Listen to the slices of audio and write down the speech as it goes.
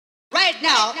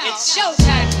Now it's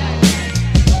showtime.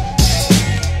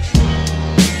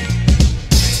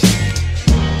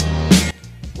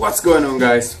 What's going on,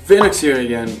 guys? Phoenix here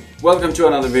again. Welcome to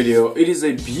another video. It is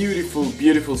a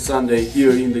beautiful Sunday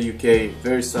here in the UK.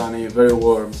 Very sunny, very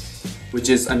warm, which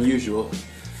is unusual.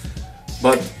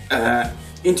 But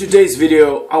in today's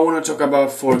video I want to talk about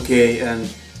 4K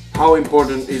and how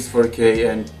important is 4K,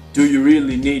 and do you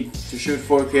really need to shoot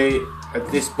 4K at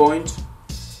this point?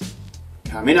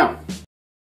 Coming up.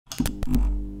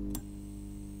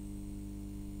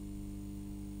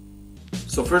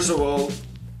 So first of all,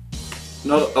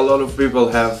 not a lot of people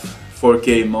have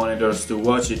 4K monitors to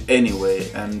watch it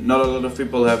anyway, and not a lot of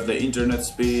people have the internet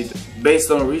speed. Based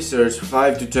on research,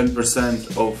 5 to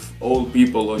 10% of all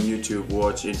people on YouTube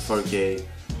watch in 4K,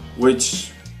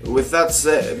 which, with that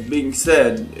being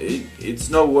said, it's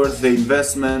not worth the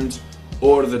investment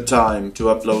or the time to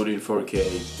upload in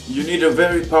 4K. You need a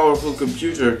very powerful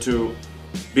computer to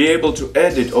be able to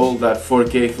edit all that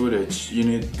 4K footage. You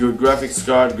need good graphics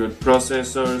card, good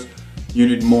processors, you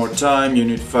need more time, you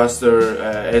need faster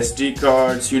SD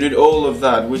cards, you need all of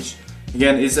that, which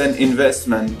again is an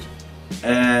investment,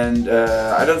 and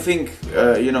I don't think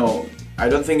I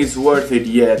don't think it's worth it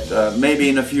yet. Maybe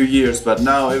in a few years, but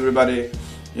now everybody,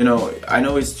 I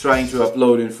know it's trying to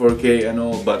upload in 4K and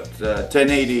all, but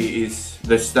 1080 is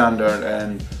the standard.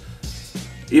 And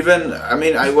even, I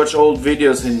mean, I watch old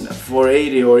videos in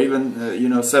 480 or even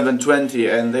 720,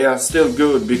 and they are still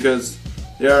good because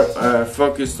they are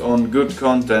focused on good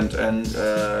content, and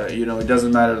it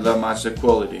doesn't matter that much the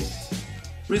quality.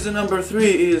 Reason number 3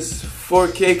 is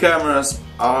 4K cameras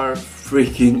are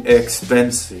freaking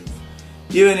expensive.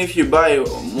 Even if you buy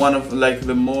one of like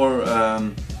the more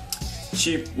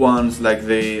cheap ones, like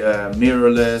the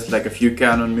mirrorless, like a few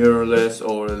Canon mirrorless,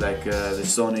 or like the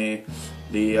Sony,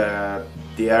 the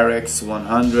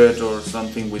RX100 or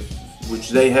something, which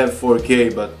they have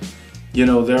 4K, but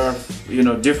there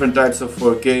are different types of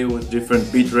 4K with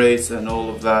different bit rates and all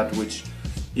of that, which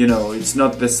it's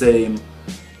not the same.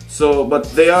 So, but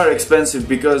they are expensive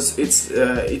because it's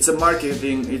a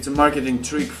marketing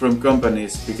trick from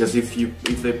companies, because if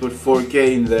they put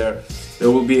 4K in there, they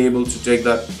will be able to take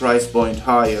that price point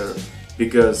higher,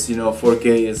 because 4K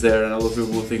is there and a lot of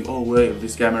people will think, oh wait,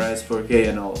 this camera has 4K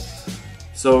and all.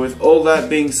 So with all that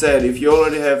being said, if you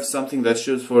already have something that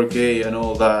shoots 4K and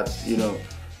all that,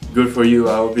 good for you.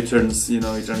 I hope it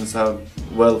turns out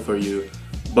well for you.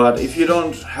 But if you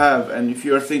don't have, and if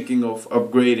you are thinking of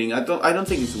upgrading, I don't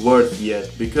think it's worth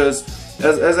yet, because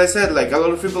as I said, like, a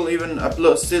lot of people even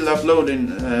still upload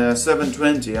in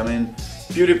 720. I mean,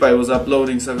 PewDiePie was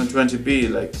uploading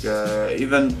 720p, like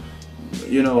even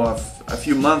a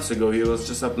few months ago he was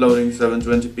just uploading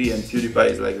 720p, and PewDiePie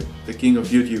is like the king of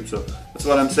YouTube. So that's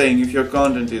what I'm saying. If your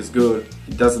content is good,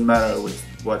 it doesn't matter with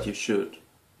what you shoot.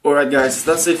 Alright guys,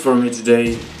 that's it for me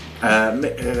today.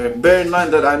 Bear in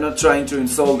mind that I'm not trying to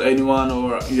insult anyone,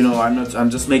 or I'm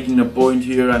just making a point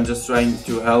here. I'm just trying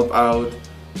to help out.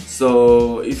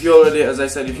 So if you already, as I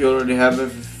said, if you already have a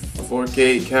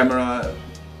 4K camera,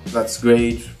 that's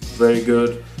great, very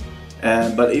good.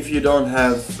 But if you don't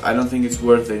have, I don't think it's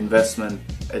worth the investment,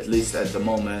 at least at the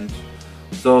moment.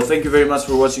 So thank you very much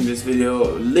for watching this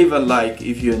video. Leave a like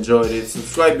if you enjoyed it,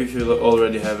 subscribe if you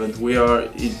already haven't. We are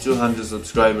in 200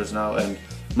 subscribers now, and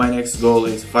my next goal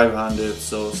is 500,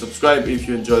 so subscribe if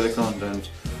you enjoy the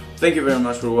content. Thank you very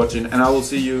much for watching, and I will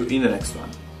see you in the next one.